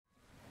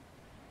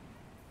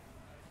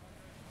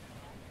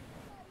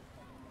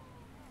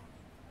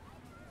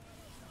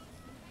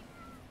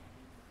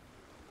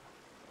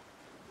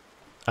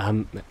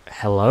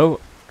Hello?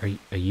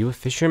 Are you a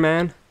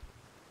fisherman?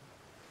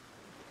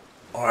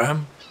 I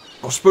am.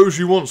 I suppose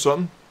you want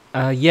something.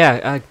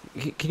 Yeah,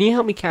 can you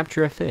help me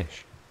capture a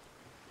fish?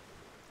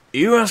 Are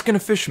you asking a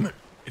fisherman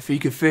if he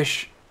could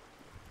fish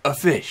a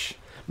fish?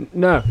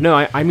 No,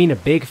 I mean a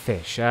big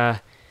fish.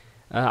 I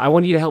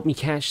want you to help me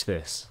catch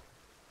this.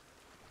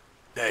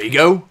 There you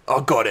go. I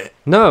got it.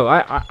 No,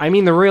 I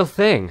mean the real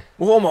thing.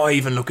 What am I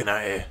even looking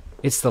at here?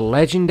 It's the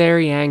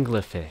legendary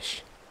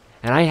anglerfish.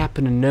 And I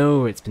happen to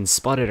know it's been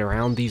spotted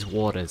around these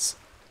waters.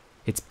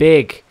 It's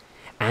big,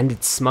 and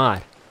it's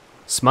smart.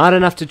 Smart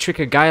enough to trick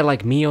a guy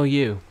like me or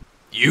you.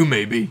 You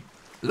maybe.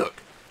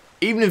 Look,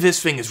 even if this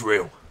thing is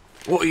real,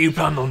 what are you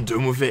planning on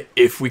doing with it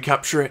if we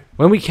capture it?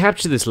 When we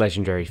capture this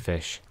legendary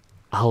fish,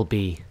 I'll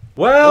be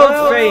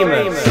world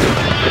famous!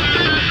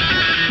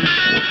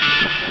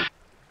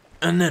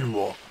 And then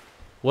what?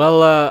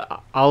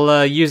 Well,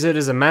 I'll use it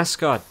as a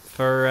mascot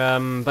for a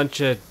bunch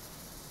of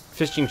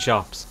fishing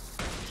shops.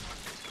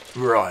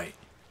 Right.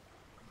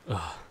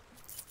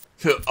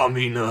 I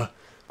mean,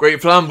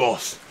 great plan,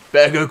 boss.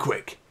 Better go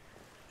quick.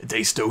 The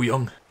day's still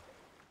young.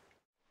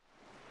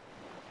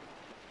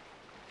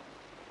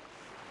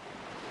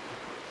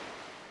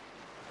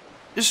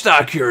 Just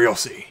out of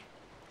curiosity,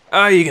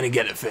 how are you gonna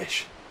get a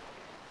fish?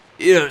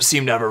 You don't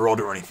seem to have a rod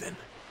or anything.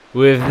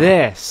 With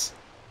this?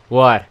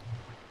 What?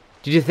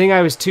 Did you think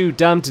I was too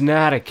dumb to know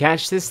how to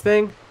catch this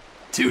thing?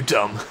 Too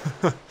dumb.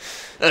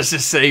 Let's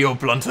just say you're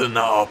blunter than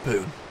a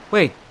harpoon.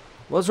 Wait,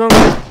 what's wrong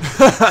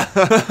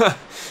with...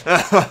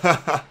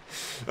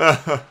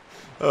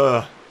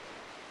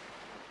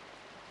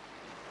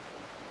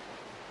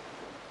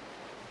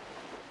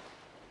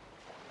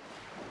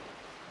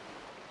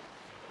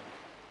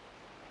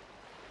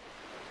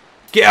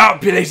 Get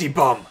up, you lazy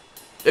bum!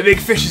 The big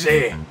fish is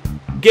here!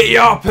 Get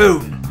your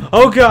harpoon!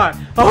 Oh god!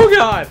 Oh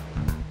god!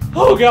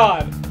 Oh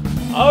god!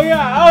 Oh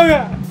god! Oh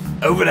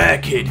god! Over there,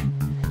 kid!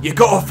 You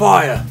got a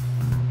fire!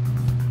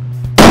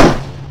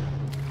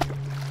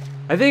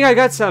 I think I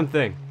got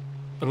something.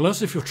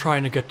 Unless if you're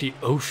trying to get the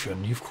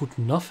ocean, you've caught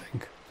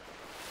nothing.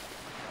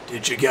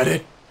 Did you get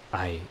it?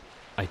 I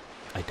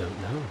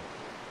don't know.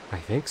 I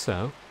think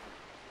so.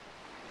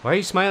 Why are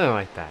you smiling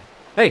like that?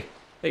 Hey,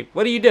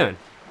 what are you doing?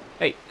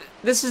 Hey,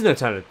 this is no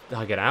time to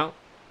hug it out.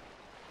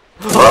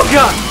 Oh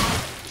god!